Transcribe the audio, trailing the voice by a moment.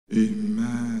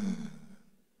Amen.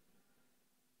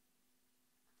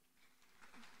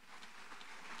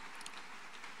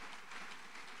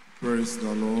 Praise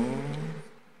the Lord.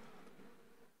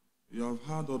 You have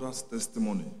heard others'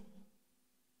 testimony.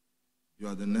 You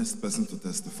are the next person to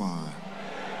testify.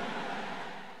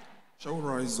 Shall we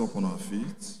rise up on our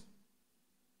feet?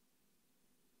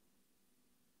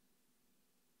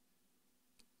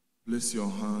 Place your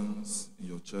hands in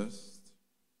your chest.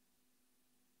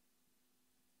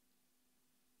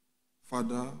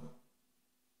 Father,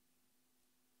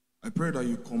 I pray that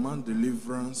you command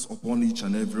deliverance upon each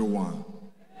and every one.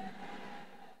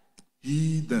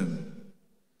 Heal them.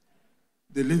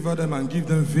 Deliver them and give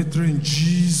them victory in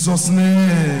Jesus'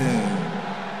 name.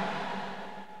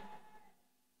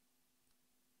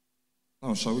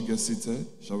 Now, shall we get seated?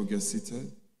 Shall we get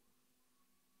seated?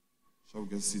 Shall we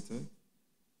get seated?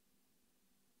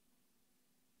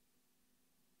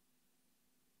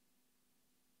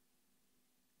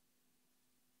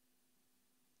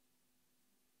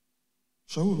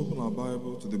 Shall we open our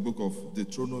Bible to the book of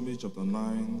Deuteronomy chapter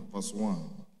 9, verse 1?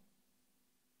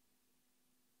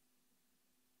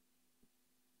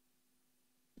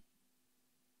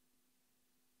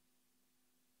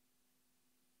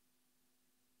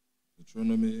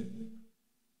 Deuteronomy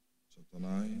chapter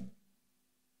 9,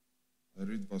 I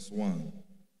read verse 1.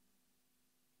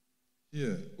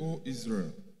 Hear, O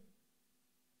Israel,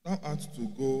 thou art to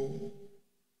go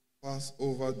pass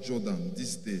over Jordan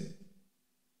this day,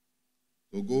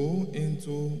 to go in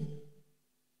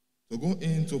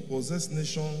to possess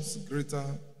nations greater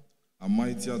and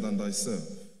mightier than thyself,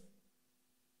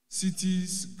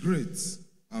 cities great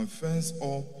and fenced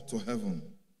up to heaven,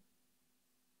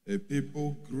 a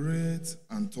people great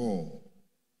and tall.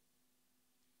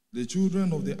 The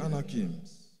children of the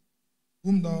Anakims,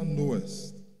 whom thou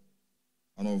knowest,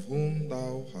 and of whom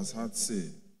thou hast heard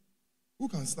say, who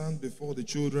can stand before the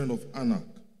children of Anak?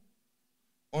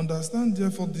 Understand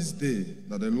therefore this day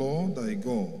that the Lord thy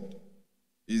God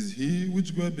is he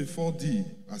which goeth before thee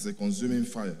as a consuming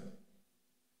fire.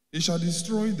 He shall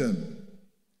destroy them.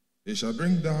 He shall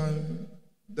bring them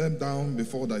down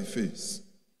before thy face.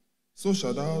 So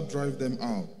shalt thou drive them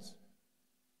out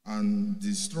and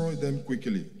destroy them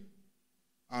quickly,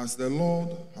 as the Lord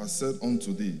has said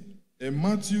unto thee. In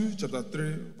Matthew chapter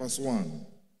 3, verse 1.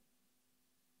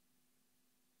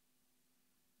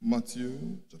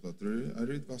 Matthew chapter 3, I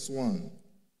read verse 1.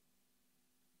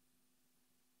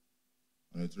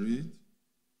 And it reads,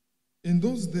 in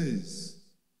those days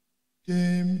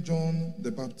came John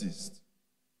the Baptist,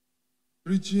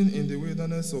 preaching in the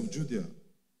wilderness of Judea,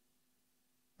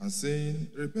 and saying,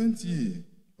 repent ye,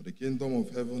 for the kingdom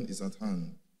of heaven is at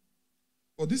hand.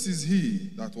 For this is he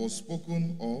that was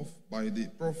spoken of by the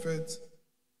prophet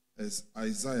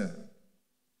Isaiah,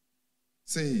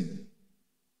 saying,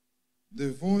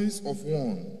 the voice of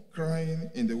one crying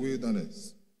in the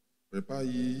wilderness, prepare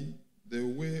ye the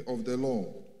way of the Lord,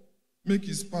 make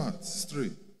his path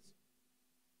straight.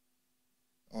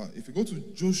 If you go to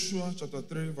Joshua chapter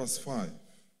 3, verse 5.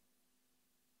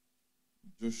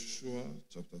 Joshua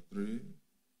chapter 3,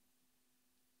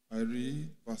 I read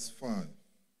verse 5.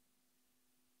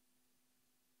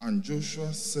 And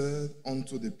Joshua said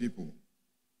unto the people,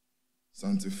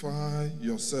 sanctify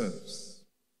yourselves,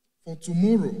 for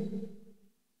tomorrow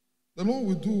the Lord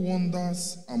will do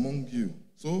wonders among you.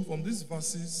 So from these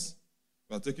verses,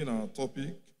 we are taking our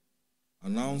topic,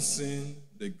 announcing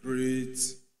the great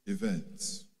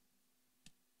event.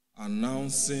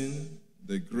 Announcing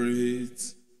the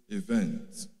great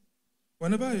event.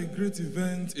 Whenever a great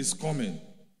event is coming,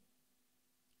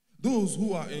 those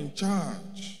who are in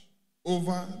charge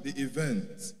over the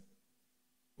event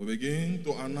will begin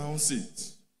to announce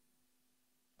it.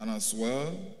 And as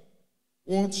well,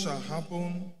 what shall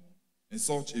happen in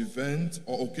such event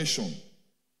or occasion.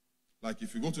 Like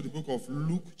if you go to the book of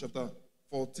Luke chapter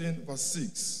 14, verse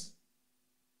 6.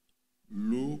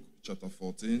 Luke chapter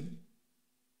 14.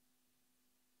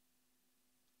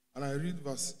 And I read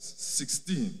verse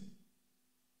 16.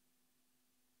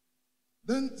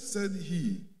 Then said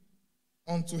he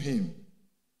unto him,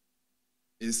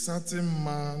 a certain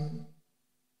man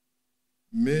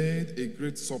made a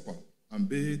great supper and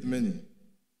bade many,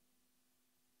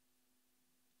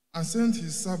 and sent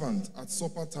his servant at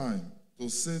supper time to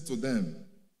say to them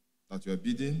that you are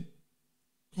bidding,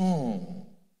 come,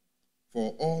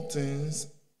 for all things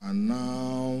are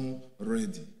now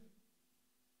ready.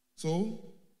 So,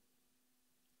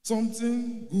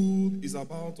 something good is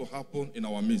about to happen in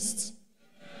our midst.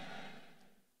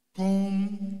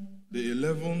 Come the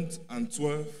 11th and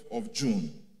 12th of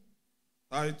June,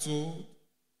 titled,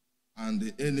 And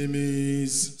the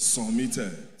Enemies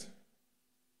Submitted.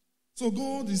 So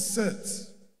God is set,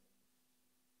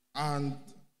 and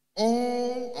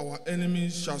all our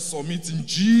enemies shall submit in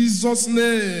Jesus'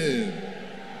 name.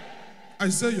 I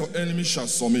say your enemies shall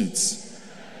submit.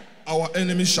 Our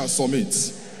enemies shall submit.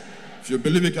 If you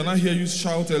believe it, can I hear you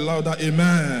shout a louder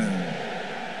amen?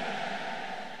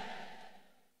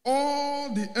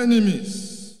 All the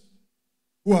enemies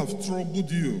who have troubled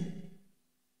you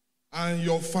and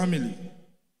your family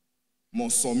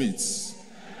must submit.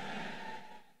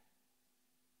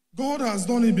 God has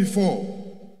done it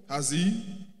before, has he?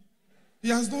 He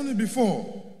has done it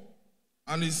before,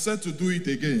 and he's set to do it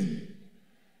again,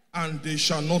 and they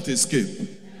shall not escape.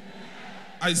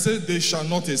 I said they shall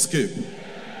not escape.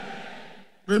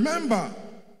 Remember,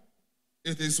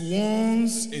 it is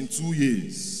once in 2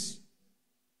 years,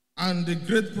 and the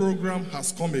great program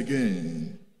has come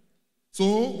again.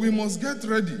 So we must get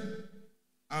ready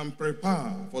and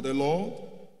prepare for the Lord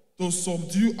to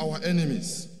subdue our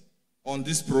enemies on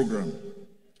this program.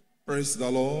 Praise the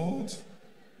Lord.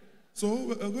 So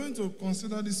we are going to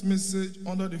consider this message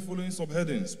under the following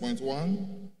subheadings. Point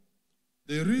 1,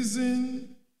 the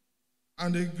reason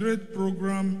and the great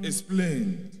program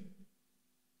explained.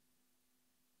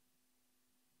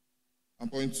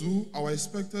 And point 2, our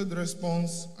expected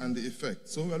response and the effect.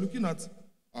 So we are looking at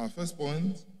our first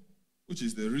point, which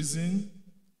is the reason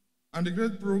and the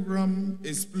great program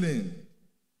explained.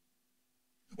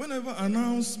 Whenever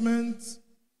announcement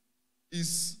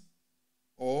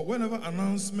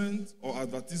or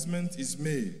advertisement is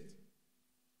made,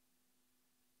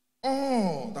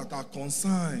 all that are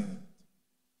concerned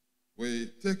will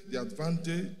take the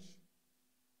advantage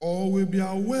or will be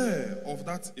aware of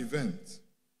that event,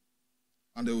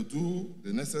 and they will do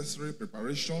the necessary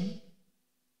preparation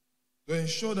to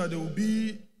ensure that they will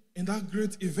be in that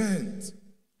great event.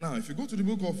 Now, if you go to the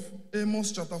book of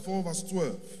Amos chapter 4 verse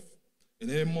 12, in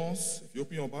Amos, if you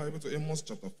open your Bible to Amos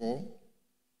chapter 4,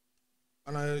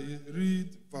 and I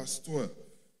read verse 12,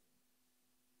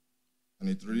 and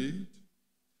it reads,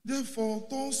 therefore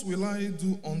thus will I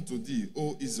do unto thee,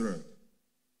 O Israel,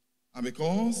 and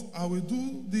because I will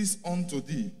do this unto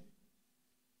thee,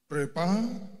 prepare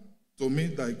to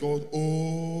meet thy God,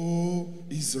 O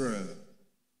Israel.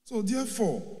 So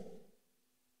therefore,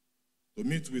 to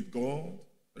meet with God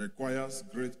requires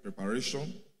great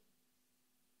preparation.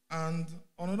 And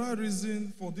another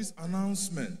reason for this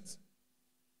announcement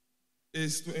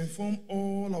is to inform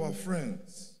all our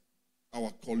friends,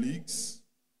 our colleagues,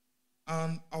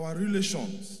 and our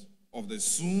relations of the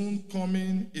soon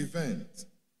coming event.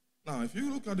 Now, if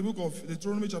you look at the book of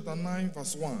Deuteronomy chapter 9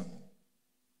 verse 1,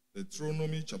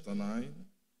 Deuteronomy chapter 9,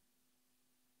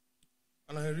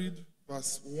 and I read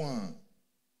verse 1,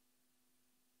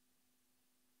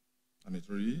 and it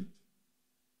reads,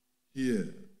 hear,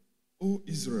 O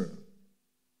Israel,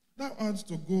 thou art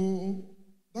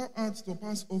to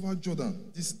pass over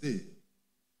Jordan this day,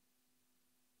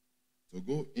 to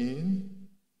go in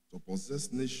to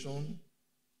possess nation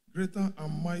greater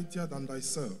and mightier than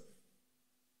thyself,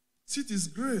 cities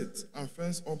great and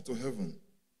fenced up to heaven,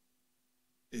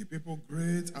 a people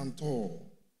great and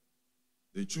tall,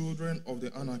 the children of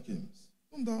the Anakims,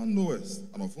 whom thou knowest,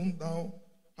 and of whom thou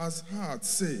hast heard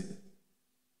say,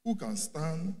 who can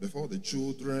stand before the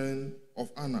children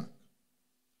of Anak?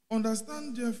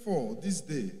 Understand therefore this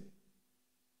day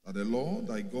that the Lord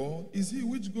thy God is he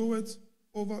which goeth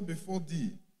over before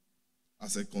thee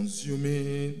as a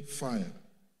consuming fire.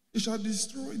 He shall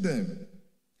destroy them.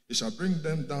 He shall bring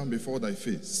them down before thy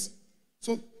face.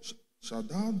 So shalt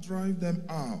thou drive them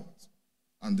out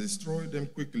and destroy them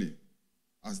quickly,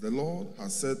 as the Lord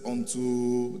has said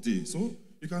unto thee. So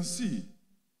you can see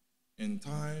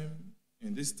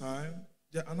in this time,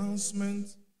 the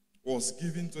announcement was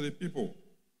given to the people,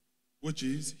 which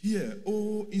is, hear,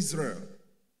 O Israel,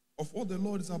 of what the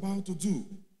Lord is about to do.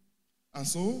 And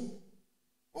so,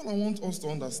 all I want us to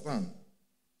understand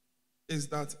is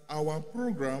that our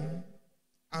program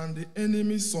and the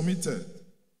enemy submitted,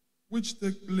 which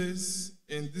take place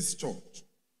in this church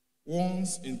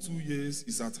once in 2 years,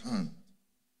 is at hand.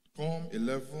 Come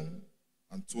 11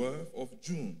 and 12 of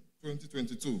June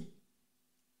 2022.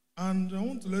 And I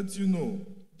want to let you know,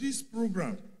 this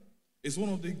program is one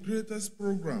of the greatest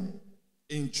programs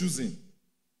in choosing,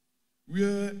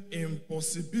 where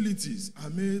impossibilities are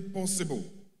made possible,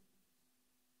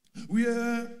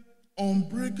 where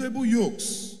unbreakable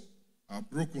yokes are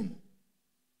broken,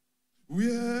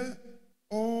 where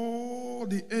all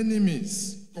the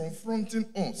enemies confronting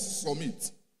us submit,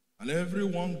 and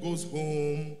everyone goes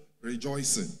home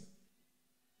rejoicing.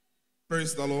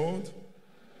 Praise the Lord.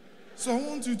 So I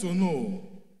want you to know,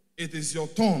 it is your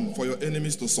turn for your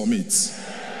enemies to submit.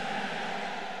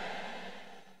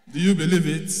 Do you believe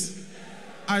it?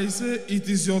 I say it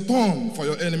is your turn for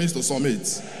your enemies to submit.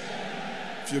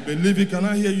 If you believe it, can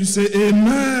I hear you say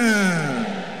amen?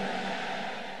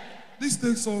 This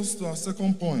takes us to our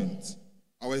second point,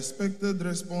 our expected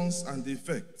response and the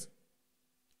effect.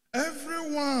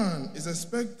 Everyone is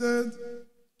expected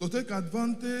to take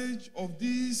advantage of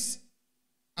this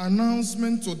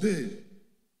announcement today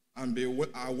and be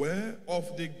aware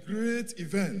of the great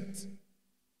event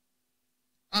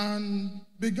and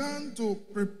began to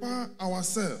prepare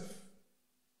ourselves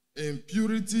in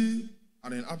purity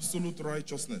and in absolute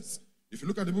righteousness. If you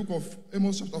look at the book of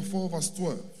Amos chapter 4 verse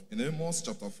 12, in Amos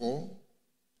chapter 4,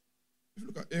 if you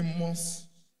look at Amos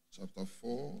chapter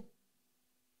 4,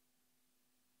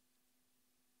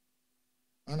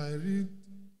 and I read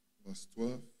verse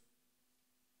 12,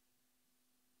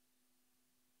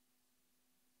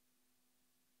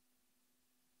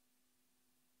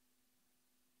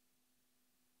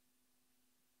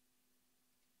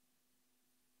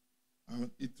 and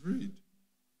it read,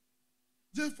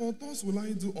 therefore thus will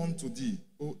I do unto thee,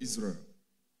 O Israel,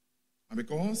 and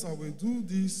because I will do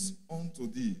this unto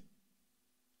thee,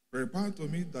 prepare to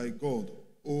meet thy God,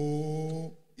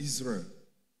 O Israel.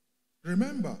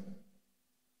 Remember,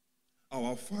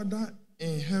 our Father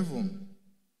in heaven,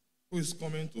 who is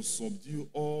coming to subdue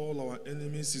all our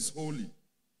enemies, is holy.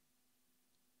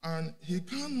 And he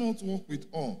cannot walk with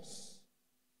us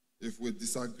if we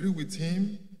disagree with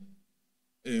him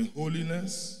in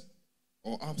holiness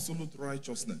or absolute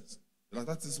righteousness.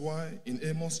 That is why in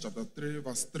Amos chapter 3,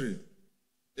 verse 3,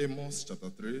 Amos chapter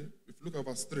 3, if you look at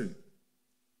verse 3,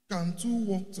 can two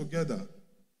walk together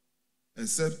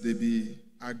except they be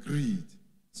agreed?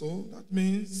 So that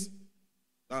means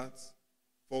that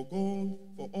for God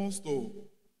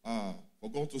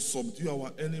to subdue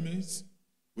our enemies,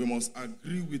 we must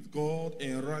agree with God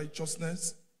in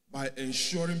righteousness by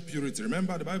ensuring purity.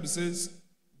 Remember, the Bible says,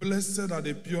 blessed are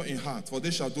the pure in heart, for they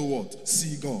shall do what?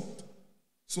 See God.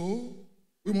 So,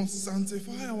 we must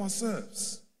sanctify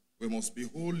ourselves. We must be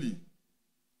holy,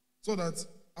 so that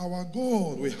our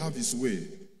God will have his way.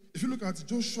 If you look at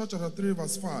Joshua chapter 3,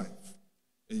 verse 5,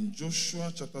 in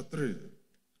Joshua chapter 3,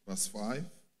 verse 5,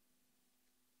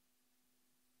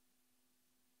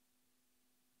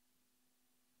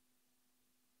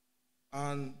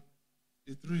 and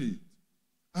it reads,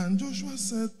 and Joshua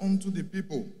said unto the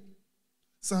people,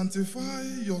 sanctify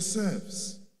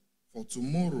yourselves, for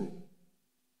tomorrow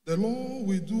the Lord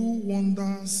will do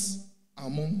wonders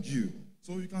among you.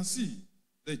 So you can see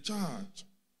the charge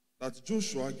that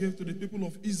Joshua gave to the people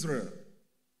of Israel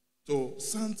to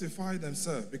sanctify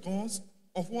themselves because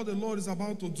of what the Lord is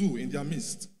about to do in their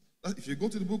midst. That if you go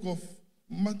to the book of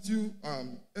Matthew,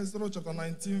 Exodus chapter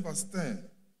 19, verse 10,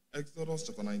 Exodus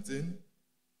chapter 19,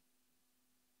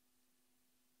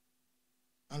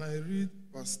 and I read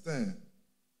verse 10.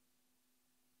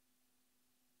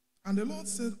 And the Lord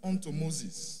said unto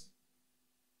Moses,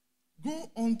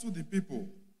 go unto the people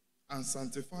and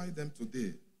sanctify them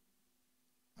today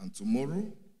and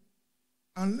tomorrow,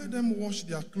 and let them wash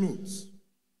their clothes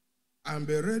and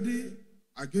be ready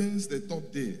against the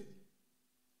third day.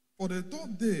 For the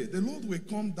third day the Lord will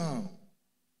come down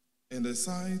in the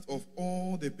sight of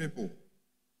all the people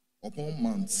upon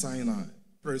Mount Sinai.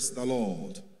 Praise the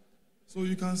Lord. So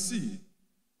you can see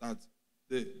that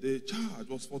the charge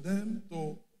was for them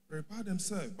to prepare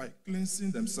themselves by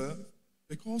cleansing themselves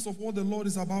because of what the Lord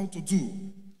is about to do.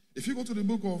 If you go to the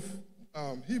book of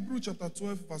Hebrews chapter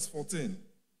 12, verse 14,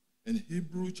 in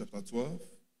Hebrews chapter 12,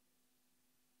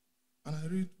 and I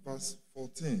read verse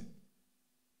 14.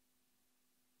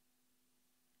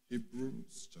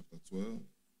 Hebrews chapter 12.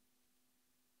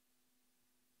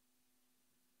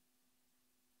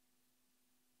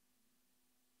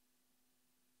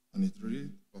 And it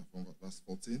reads from verse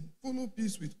 14, follow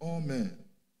peace with all men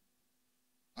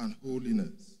and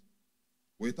holiness,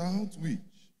 without which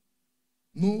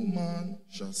no man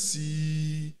shall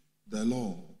see the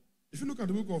Lord. If you look at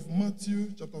the book of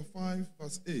Matthew chapter 5,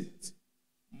 verse 8,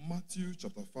 Matthew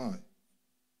chapter 5.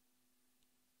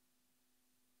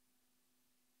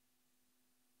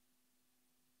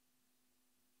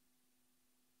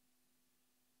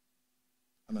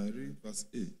 And I read verse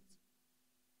 8.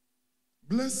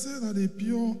 Blessed are the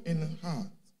pure in heart,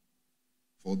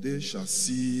 for they shall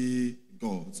see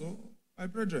God. So, my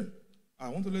brethren, I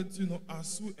want to let you know,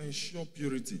 as we ensure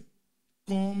purity,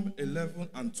 come 11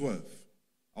 and 12,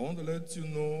 I want to let you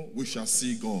know we shall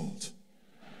see God.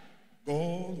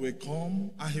 God will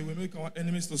come and he will make our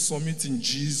enemies to submit in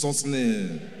Jesus'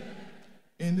 name.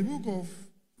 In the book of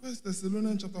 1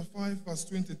 Thessalonians chapter 5, verse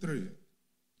 23, 1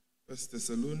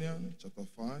 Thessalonians chapter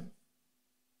 5,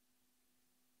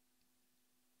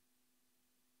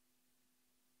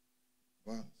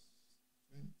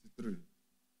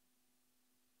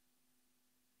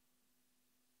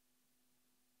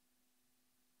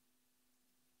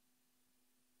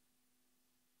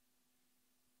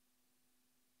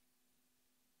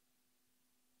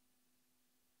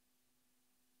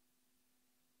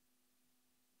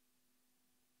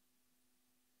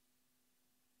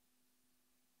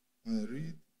 And I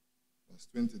read verse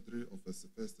 23 of 1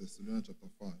 Thessalonians chapter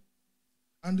 5.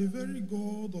 And the very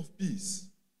God of peace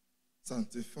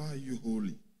sanctify you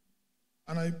wholly.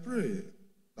 And I pray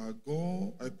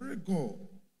God,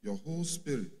 your whole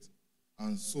spirit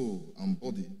and soul and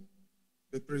body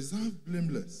be preserved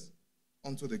blameless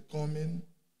unto the coming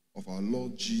of our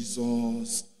Lord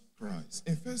Jesus Christ.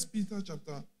 In 1 Peter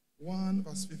chapter 1,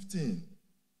 verse 15.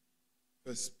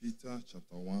 1 Peter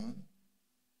chapter 1.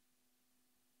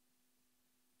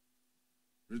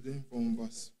 Reading from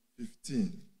verse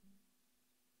 15.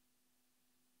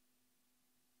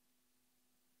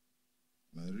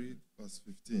 And I read verse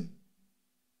 15.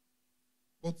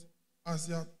 But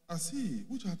as he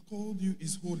which hath called you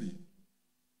is holy,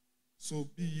 so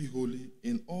be ye holy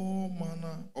in all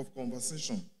manner of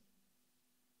conversation.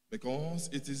 Because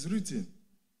it is written,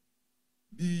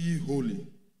 be ye holy,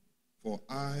 for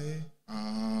I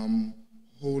am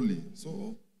holy.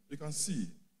 So you can see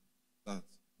that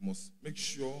we must make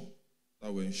sure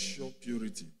that we ensure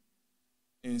purity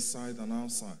inside and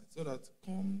outside, so that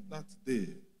come that day,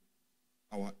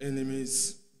 our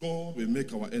enemies, God will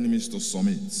make our enemies to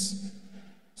submit.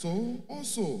 So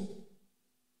also,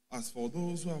 as for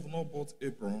those who have not bought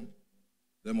apron,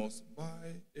 they must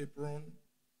buy apron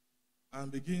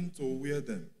and begin to wear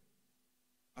them.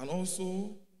 And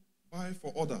also buy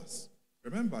for others.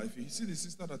 Remember, if you see the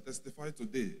sister that testified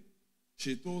today,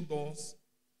 she told us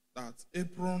that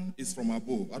apron is from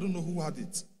above. I don't know who had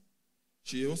it.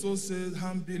 She also said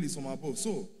handbill is from above.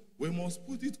 So we must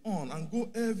put it on and go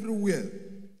everywhere.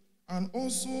 And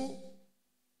also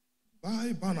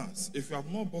buy banners if you have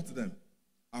not bought them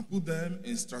and put them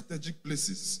in strategic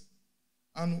places.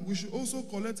 And we should also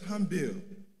collect handbill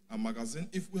and magazine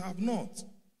if we have not,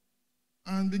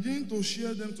 and begin to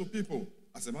share them to people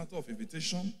as a matter of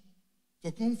invitation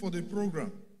to come for the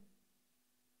program.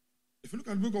 If you look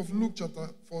at the book of Luke chapter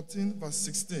 14 verse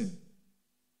 16,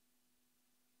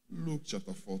 Luke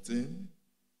chapter 14,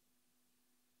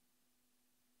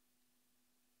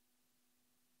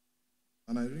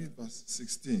 and I read verse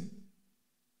 16.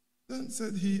 Then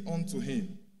said he unto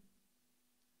him,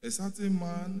 a certain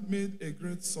man made a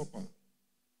great supper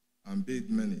and bade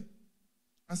many,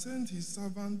 and sent his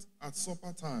servant at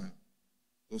supper time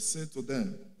to say to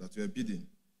them that were bidding,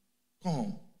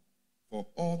 come, for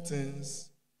all things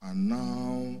are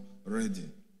now ready.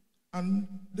 And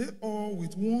they all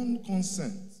with one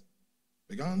consent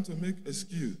began to make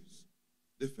excuse.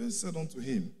 They first said unto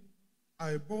him,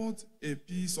 I bought a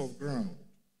piece of ground.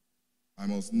 I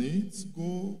must needs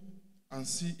go and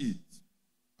see it.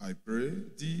 I pray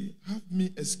thee, have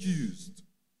me excused.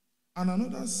 And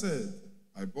another said,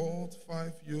 I bought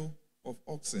 5 yoke of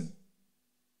oxen,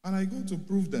 and I go to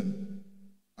prove them.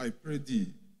 I pray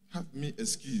thee, have me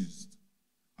excused.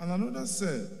 And another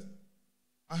said,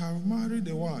 I have married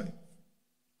a wife,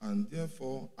 and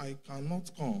therefore I cannot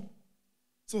come.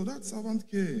 So that servant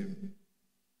came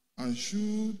and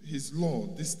shewed his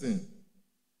lord this thing.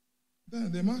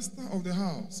 Then the master of the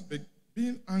house,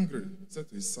 being angry, said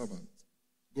to his servant,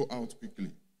 go out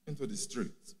quickly into the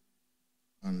streets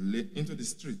and lanes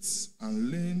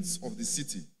of the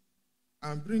city,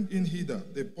 and bring in hither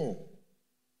the poor,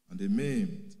 and the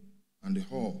maimed, and the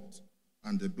halt,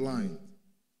 and the blind.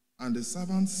 And the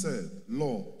servant said,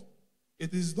 Lord,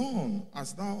 it is done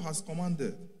as thou hast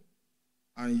commanded,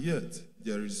 and yet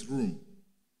there is room.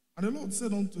 And the Lord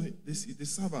said unto the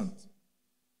servant,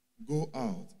 go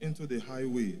out into the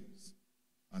highways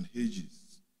and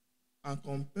hedges, and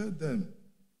compel them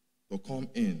to come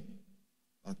in,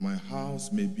 that my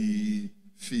house may be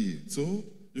filled. So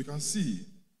you can see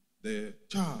the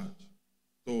charge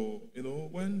to,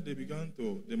 when they began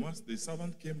to, the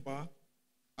servant came back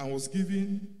and was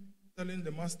telling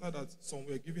the master that some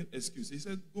were giving excuse. He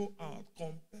said, go out,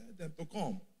 compel them to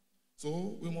come.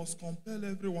 So we must compel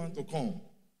everyone to come.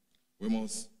 We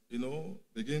must,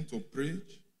 begin to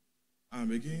preach and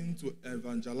begin to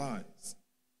evangelize.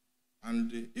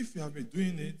 And if you have been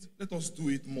doing it, let us do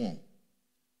it more.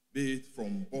 Be it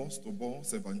from boss to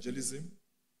boss evangelism,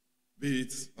 be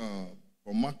it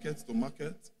from market to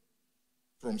market,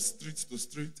 from street to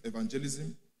street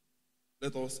evangelism.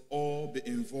 Let us all be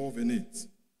involved in it.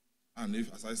 And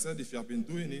as I said, if you have been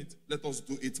doing it, let us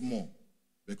do it more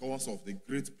because of the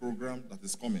great program that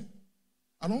is coming.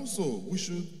 And also, we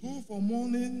should go for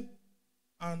morning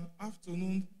and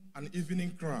afternoon and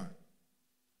evening cry.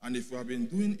 And if we have been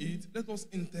doing it, let us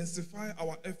intensify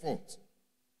our effort.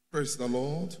 Praise the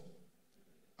Lord.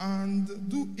 And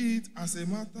do it as a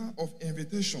matter of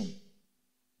invitation,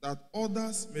 that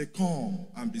others may come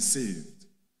and be saved.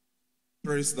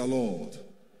 Praise the Lord.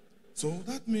 So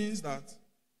that means that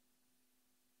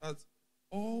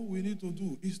All we need to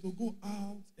do is to go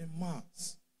out in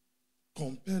mass,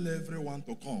 compel everyone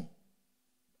to come.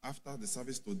 After the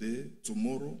service today,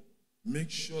 tomorrow,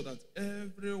 make sure that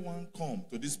everyone come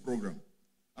to this program.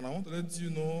 And I want to let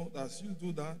you know that as you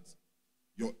do that,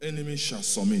 your enemy shall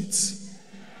submit.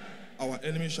 Our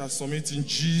enemy shall submit in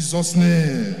Jesus'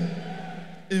 name.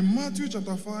 In Matthew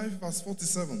chapter 5, verse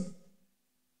 47.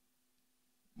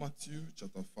 Matthew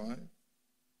chapter 5.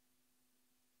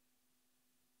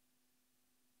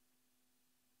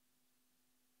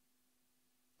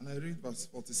 And I read verse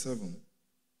 47.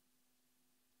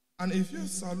 And if you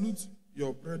salute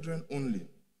your brethren only,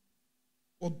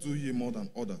 what do ye more than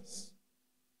others?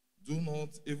 Do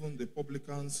not even the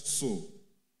publicans so?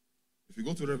 If you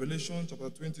go to Revelation chapter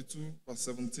 22, verse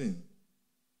 17.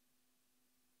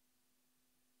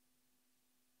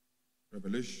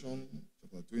 Revelation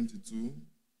chapter 22,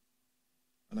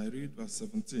 and I read verse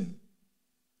 17.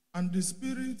 And the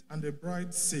Spirit and the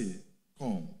bride say,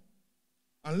 Come.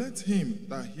 And let him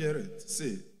that heareth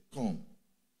say, Come.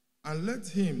 And let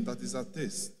him that is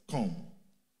athirst come.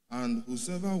 And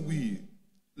whosoever will,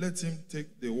 let him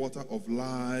take the water of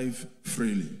life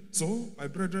freely. So, my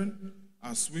brethren,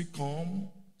 as we come,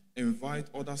 invite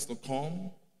others to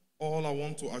come. All I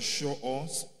want to assure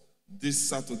us, this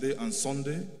Saturday and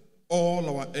Sunday,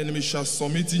 all our enemies shall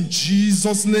submit in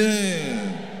Jesus'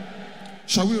 name.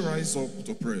 Shall we rise up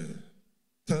to pray?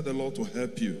 Tell the Lord to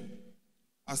help you.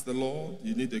 Ask the Lord,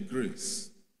 you need a grace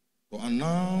to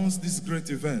announce this great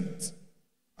event.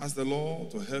 Ask the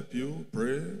Lord to help you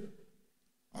pray.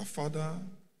 Our Father,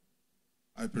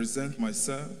 I present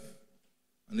myself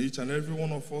and each and every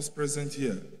one of us present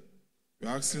here. We're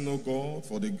asking, oh God,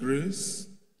 for the grace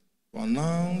to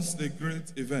announce the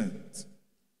great event,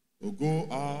 to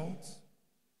go out,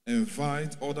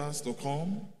 invite others to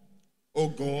come. Oh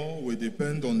God, we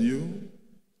depend on you.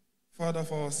 Father,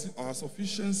 for our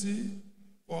sufficiency,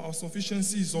 for our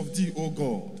sufficiency is of thee, O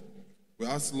God. We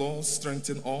ask, Lord,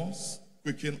 strengthen us,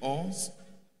 quicken us.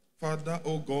 Father,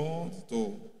 O God,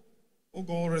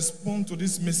 respond to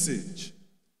this message.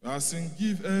 We are asking,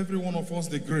 give every one of us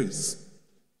the grace.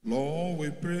 Lord, we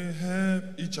pray, help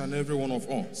each and every one of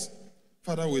us.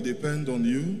 Father, we depend on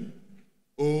you.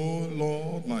 Oh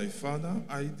Lord, my Father,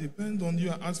 I depend on you.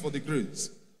 I ask for the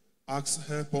grace. Ask,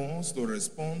 help us to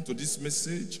respond to this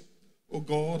message. Oh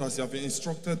God, as you have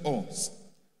instructed us.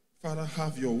 Father,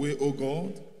 have your way, oh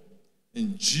God.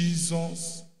 In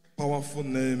Jesus' powerful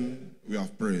name, we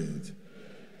have prayed.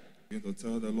 Begin to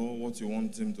tell the Lord what you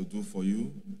want him to do for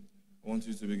you. I want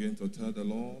you to begin to tell the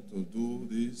Lord to do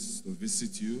this, to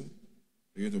visit you.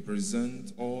 Begin to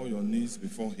present all your needs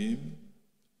before him.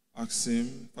 Ask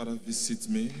him, Father, visit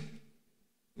me.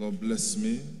 Lord, bless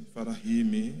me. Father, heal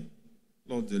me.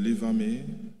 Lord, deliver me.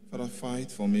 Father,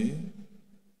 fight for me.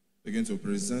 Begin to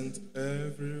present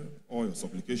all your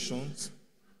supplications.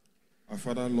 Our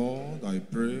Father, Lord, I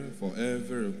pray for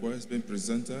every request being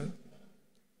presented.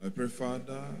 I pray,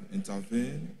 Father,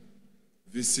 intervene,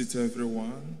 visit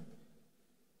everyone.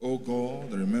 Oh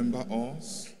God, remember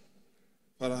us.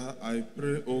 Father, I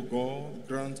pray, oh God,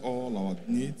 grant all our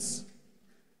needs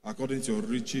according to your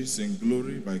riches in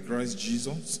glory by Christ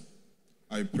Jesus.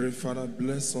 I pray, Father,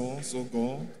 bless us, oh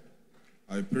God.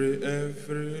 I pray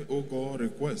every, oh God,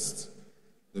 request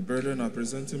the brethren are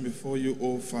presenting before you,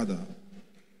 oh Father.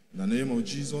 In the name of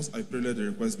Jesus, I pray let the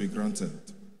request be granted.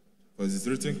 For it is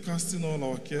written, casting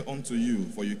all our care unto you,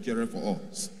 for you care for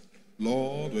us.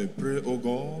 Lord, we pray, oh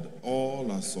God,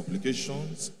 all our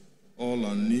supplications, all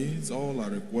our needs, all our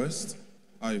requests.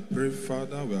 I pray,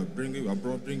 Father, we are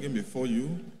bringing before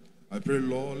you. I pray,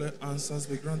 Lord, let answers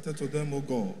be granted to them, oh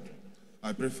God.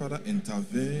 I pray, Father,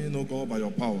 intervene, oh God, by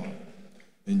your power.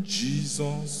 In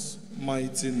Jesus'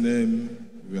 mighty name,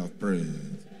 we have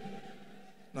prayed.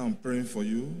 Now I'm praying for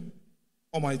you.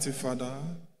 Almighty Father,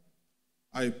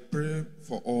 I pray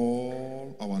for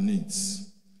all our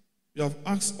needs. You have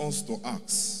asked us to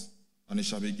ask, and it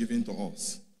shall be given to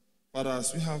us. Father,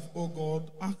 as we have, oh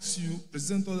God, asked you,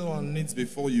 present all our needs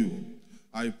before you.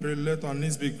 I pray let our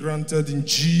needs be granted in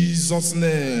Jesus'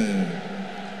 name.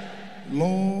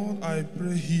 Lord, I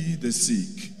pray heal the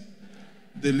sick.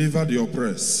 Deliver the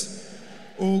oppressed.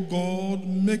 Oh God,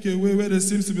 make a way where there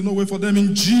seems to be no way for them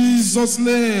in Jesus'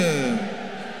 name.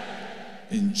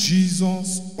 In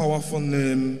Jesus' powerful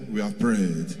name, we have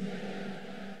prayed.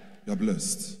 You are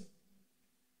blessed.